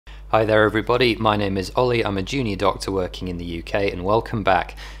Hi there everybody, my name is Ollie, I'm a junior doctor working in the UK, and welcome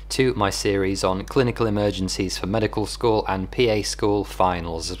back to my series on clinical emergencies for medical school and PA school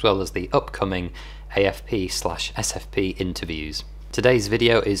finals, as well as the upcoming AFP/SFP interviews. Today's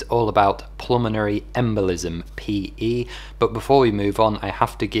video is all about pulmonary embolism, PE, but before we move on I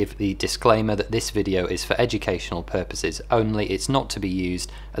have to give the disclaimer that this video is for educational purposes only. It's not to be used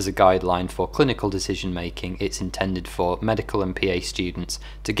as a guideline for clinical decision making. It's intended for medical and PA students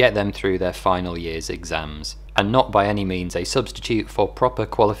to get them through their final year's exams, and not by any means a substitute for proper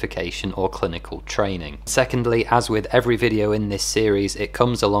qualification or clinical training. Secondly, as with every video in this series, it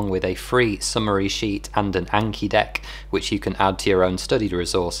comes along with a free summary sheet and an Anki deck, which you can add to your own study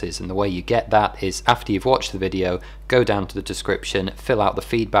resources, and the way you get that is after you've watched the video, go down to the description, fill out the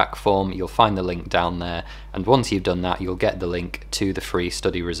feedback form, you'll find the link down there, and once you've done that you'll get the link to the free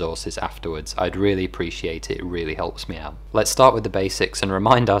study resources afterwards. I'd really appreciate it, it really helps me out. Let's start with the basics and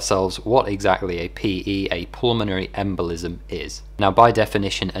remind ourselves what exactly a PE, a pulmonary embolism, is. Now by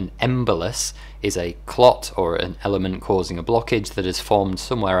definition, an embolus is a clot or an element causing a blockage that has formed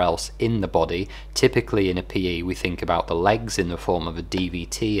somewhere else in the body. Typically in a PE we think about the legs in the form of a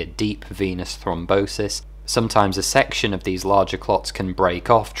DVT, a deep venous thrombosis. Sometimes a section of these larger clots can break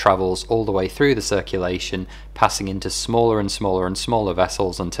off, travels all the way through the circulation, passing into smaller and smaller and smaller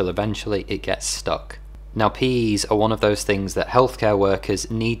vessels until eventually it gets stuck. Now PEs are one of those things that healthcare workers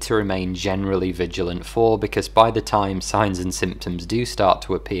need to remain generally vigilant for, because by the time signs and symptoms do start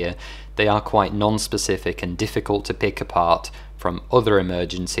to appear, they are quite non-specific and difficult to pick apart from other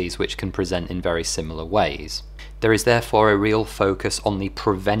emergencies which can present in very similar ways. There is therefore a real focus on the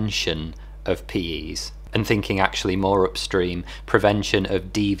prevention of PEs, and thinking actually more upstream, prevention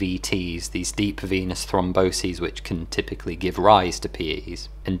of DVTs, these deep venous thromboses which can typically give rise to PEs.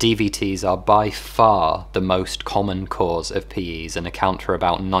 And DVTs are by far the most common cause of PEs and account for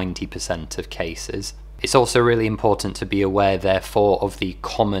about 90% of cases. It's also really important to be aware therefore of the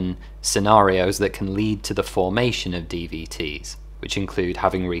common scenarios that can lead to the formation of DVTs, which include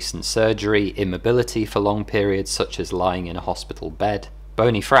having recent surgery, immobility for long periods such as lying in a hospital bed,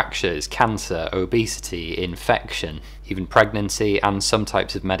 bony fractures, cancer, obesity, infection, even pregnancy, and some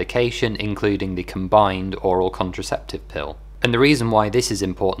types of medication, including the combined oral contraceptive pill. And the reason why this is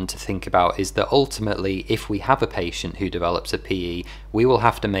important to think about is that ultimately, if we have a patient who develops a PE, we will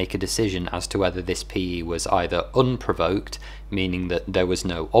have to make a decision as to whether this PE was either unprovoked, meaning that there was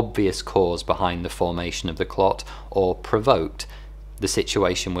no obvious cause behind the formation of the clot, or provoked. The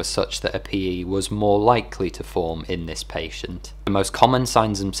situation was such that a PE was more likely to form in this patient. The most common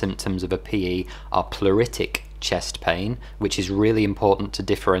signs and symptoms of a PE are pleuritic chest pain, which is really important to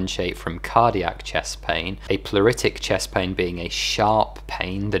differentiate from cardiac chest pain. A pleuritic chest pain being a sharp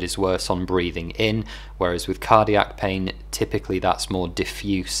pain that is worse on breathing in, whereas with cardiac pain, typically that's more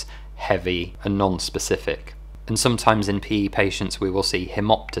diffuse, heavy, and non-specific. And sometimes in PE patients we will see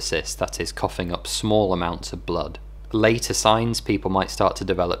hemoptysis, that is coughing up small amounts of blood. Later signs, people might start to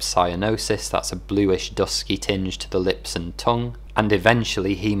develop cyanosis, that's a bluish dusky tinge to the lips and tongue, and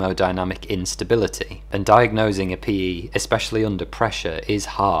eventually hemodynamic instability. And diagnosing a PE, especially under pressure, is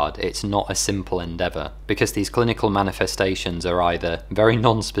hard. It's not a simple endeavour, because these clinical manifestations are either very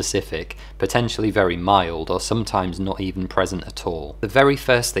non-specific, potentially very mild, or sometimes not even present at all. The very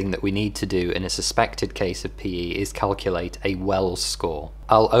first thing that we need to do in a suspected case of PE is calculate a Wells score.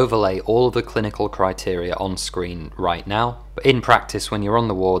 I'll overlay all of the clinical criteria on screen right now, but in practice when you're on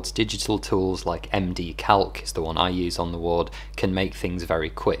the wards, digital tools like MD Calc is the one I use on the ward, can make things very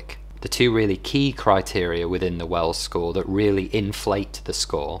quick. The two really key criteria within the Wells score that really inflate the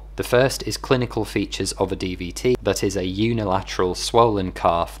score. The first is clinical features of a DVT, that is a unilateral swollen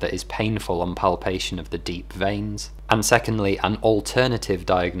calf that is painful on palpation of the deep veins. And secondly, an alternative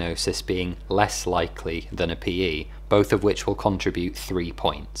diagnosis being less likely than a PE, both of which will contribute 3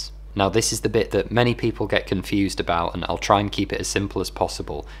 points. Now this is the bit that many people get confused about, and I'll try and keep it as simple as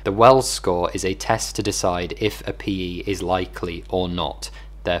possible. The Wells score is a test to decide if a PE is likely or not.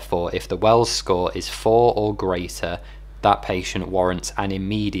 Therefore, if the Wells score is 4 or greater, that patient warrants an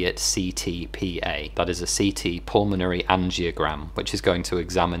immediate CT-PA. That is a CT pulmonary angiogram, which is going to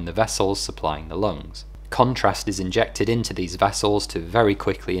examine the vessels supplying the lungs. Contrast is injected into these vessels to very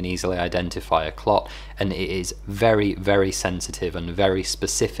quickly and easily identify a clot, and it is very, very sensitive and very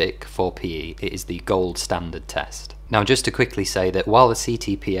specific for PE. It is the gold standard test. Now just to quickly say that while the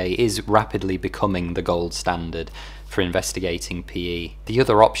CT-PA is rapidly becoming the gold standard, for investigating PE. The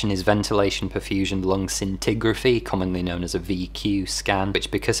other option is ventilation perfusion lung scintigraphy, commonly known as a VQ scan,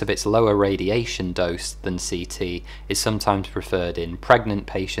 which because of its lower radiation dose than CT is sometimes preferred in pregnant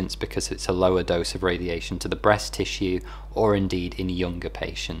patients because it's a lower dose of radiation to the breast tissue, or indeed in younger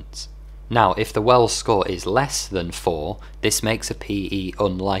patients. Now, if the Wells score is less than 4, this makes a PE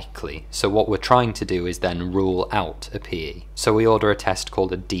unlikely, so what we're trying to do is then rule out a PE. So we order a test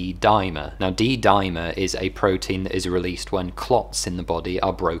called a D-dimer. Now, D-dimer is a protein that is released when clots in the body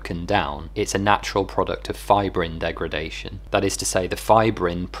are broken down. It's a natural product of fibrin degradation. That is to say, the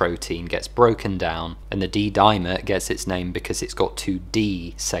fibrin protein gets broken down, and the D-dimer gets its name because it's got 2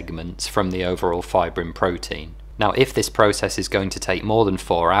 D segments from the overall fibrin protein. Now, if this process is going to take more than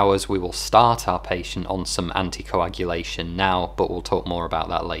 4 hours, we will start our patient on some anticoagulation now, but we'll talk more about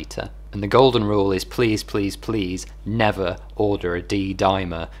that later. And the golden rule is please, please, please never order a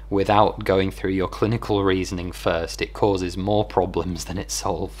D-dimer without going through your clinical reasoning first. It causes more problems than it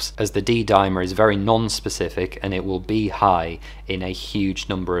solves, as the D-dimer is very non-specific and it will be high in a huge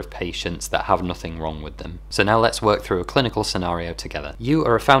number of patients that have nothing wrong with them. So now let's work through a clinical scenario together. You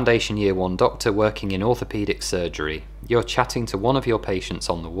are a foundation year 1 doctor working in orthopedic surgery. You're chatting to one of your patients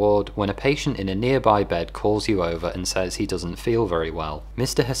on the ward when a patient in a nearby bed calls you over and says he doesn't feel very well.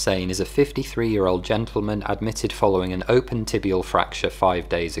 Mr. Hussain is a 53-year-old gentleman admitted following an open tibial fracture 5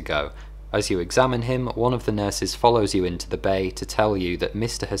 days ago. As you examine him, one of the nurses follows you into the bay to tell you that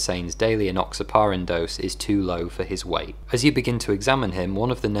Mr. Hussain's daily enoxaparin dose is too low for his weight. As you begin to examine him, one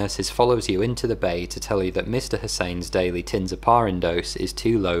of the nurses follows you into the bay to tell you that Mr. Hussain's daily tinzaparin dose is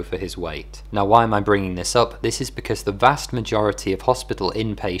too low for his weight. Now, why am I bringing this up? This is because the vast majority of hospital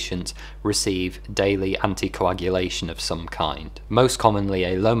inpatients receive daily anticoagulation of some kind. Most commonly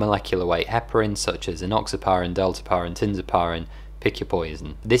a low molecular weight heparin such as enoxaparin, deltaparin, tinzaparin. Pick your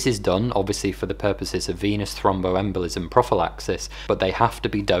poison. This is done obviously for the purposes of venous thromboembolism prophylaxis, but they have to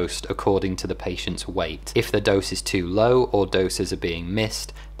be dosed according to the patient's weight. If the dose is too low or doses are being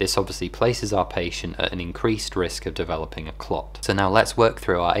missed, this obviously places our patient at an increased risk of developing a clot. So now let's work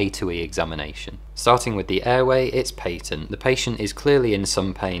through our A to E examination. Starting with the airway, it's patent. The patient is clearly in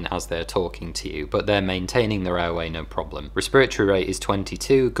some pain as they're talking to you, but they're maintaining their airway no problem. Respiratory rate is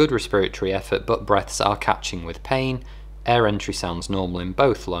 22, good respiratory effort, but breaths are catching with pain. Air entry sounds normal in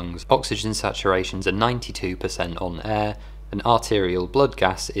both lungs, oxygen saturations are 92% on air, and arterial blood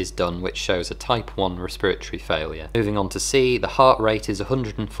gas is done, which shows a type 1 respiratory failure. Moving on to C, the heart rate is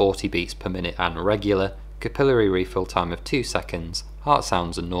 140 beats per minute and regular, capillary refill time of 2 seconds, heart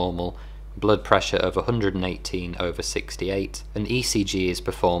sounds are normal, blood pressure of 118/68, an ECG is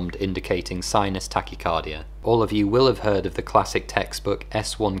performed indicating sinus tachycardia. All of you will have heard of the classic textbook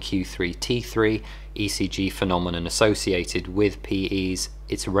S1Q3T3, ECG phenomenon associated with PEs.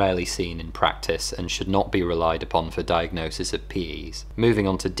 It's rarely seen in practice and should not be relied upon for diagnosis of PEs. Moving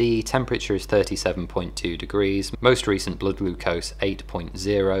on to D, temperature is 37.2 degrees, most recent blood glucose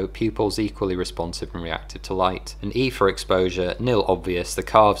 8.0, pupils equally responsive and reactive to light, and E for exposure, nil obvious, the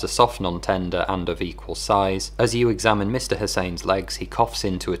calves are soft non-tender and of equal size. As you examine Mr. Hussain's legs, he coughs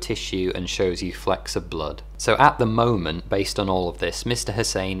into a tissue and shows you flecks of blood. So at the moment, based on all of this, Mr.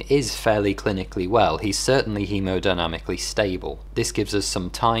 Hussain is fairly clinically well. He's certainly hemodynamically stable. This gives us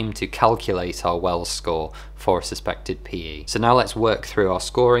some time to calculate our Wells score for a suspected PE. So now let's work through our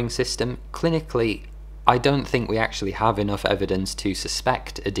scoring system. Clinically, I don't think we actually have enough evidence to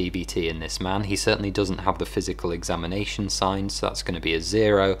suspect a DVT in this man. He certainly doesn't have the physical examination signs, so that's going to be a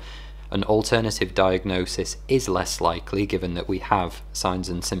 0. An alternative diagnosis is less likely given that we have signs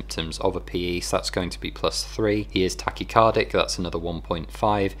and symptoms of a PE, so that's going to be +3. He is tachycardic, that's another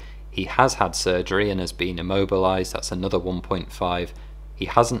 1.5. He has had surgery and has been immobilised, that's another 1.5. He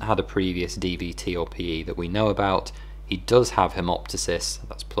hasn't had a previous DVT or PE that we know about. He does have hemoptysis,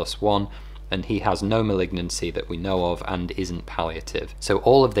 that's +1. And he has no malignancy that we know of and isn't palliative. So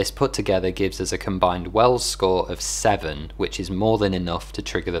all of this put together gives us a combined Wells score of 7, which is more than enough to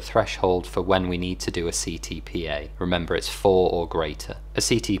trigger the threshold for when we need to do a CTPA. Remember, it's 4 or greater. A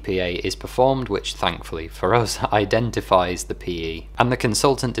CTPA is performed, which thankfully for us identifies the PE, and the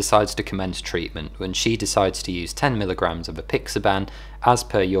consultant decides to commence treatment when she decides to use 10 milligrams of apixaban as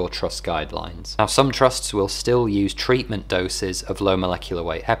per your trust guidelines. Now, some trusts will still use treatment doses of low molecular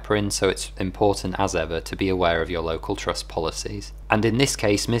weight heparin, so it's important as ever to be aware of your local trust policies. And in this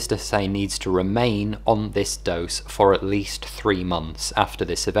case, Mr. Hussain needs to remain on this dose for at least 3 months after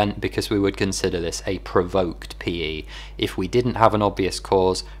this event, because we would consider this a provoked PE. If we didn't have an obvious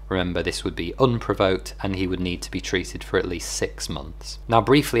cause, Remember, this would be unprovoked and he would need to be treated for at least 6 months. Now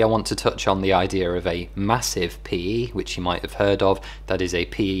briefly I want to touch on the idea of a massive PE, which you might have heard of. That is a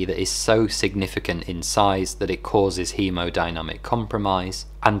PE that is so significant in size that it causes hemodynamic compromise,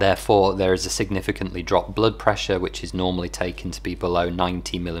 and therefore there is a significantly dropped blood pressure, which is normally taken to be below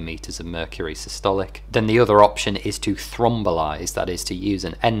 90 millimeters of mercury systolic. Then the other option is to thrombolize, that is to use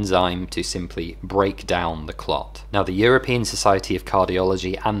an enzyme to simply break down the clot. Now the European Society of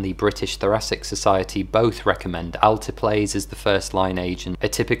Cardiology and the British Thoracic Society both recommend alteplase as the first line agent, a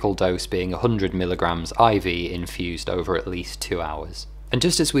typical dose being 100 milligrams IV infused over at least 2 hours. And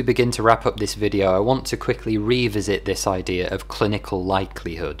just as we begin to wrap up this video, I want to quickly revisit this idea of clinical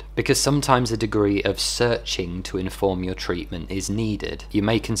likelihood, because sometimes a degree of searching to inform your treatment is needed. You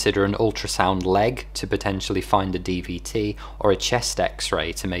may consider an ultrasound leg to potentially find a DVT, or a chest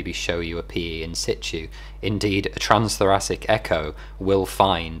x-ray to maybe show you a PE in situ. Indeed, a transthoracic echo will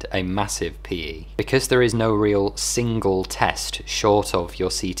find a massive PE. Because there is no real single test short of your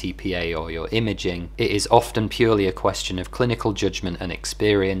CTPA or your imaging, it is often purely a question of clinical judgment and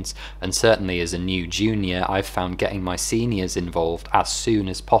experience, and certainly as a new junior I've found getting my seniors involved as soon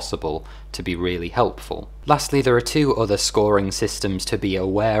as possible to be really helpful. Lastly, there are 2 other scoring systems to be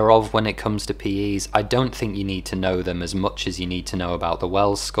aware of when it comes to PEs. I don't think you need to know them as much as you need to know about the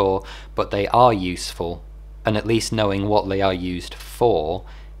Wells score, but they are useful, and at least knowing what they are used for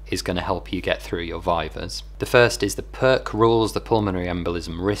is going to help you get through your vivas. The first is the PERC rules, the Pulmonary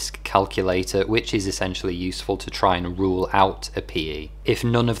Embolism Risk Calculator, which is essentially useful to try and rule out a PE. If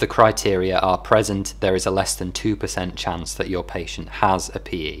none of the criteria are present, there is a less than 2% chance that your patient has a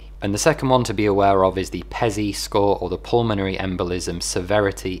PE. And the second one to be aware of is the PESI score, or the Pulmonary Embolism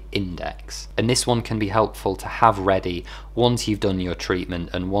Severity Index. And this one can be helpful to have ready once you've done your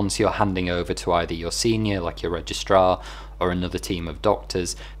treatment and once you're handing over to either your senior, like your registrar, or another team of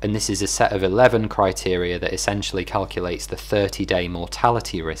doctors. And this is a set of 11 criteria that essentially calculates the 30-day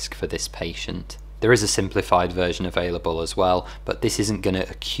mortality risk for this patient. There is a simplified version available as well, but this isn't going to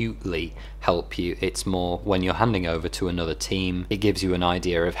acutely help you. It's more when you're handing over to another team, it gives you an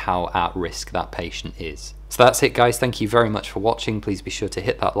idea of how at risk that patient is. So that's it guys, thank you very much for watching. Please be sure to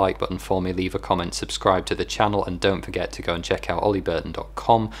hit that like button for me, leave a comment, subscribe to the channel, and don't forget to go and check out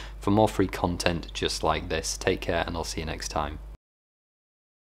ollieburton.com for more free content just like this. Take care and I'll see you next time.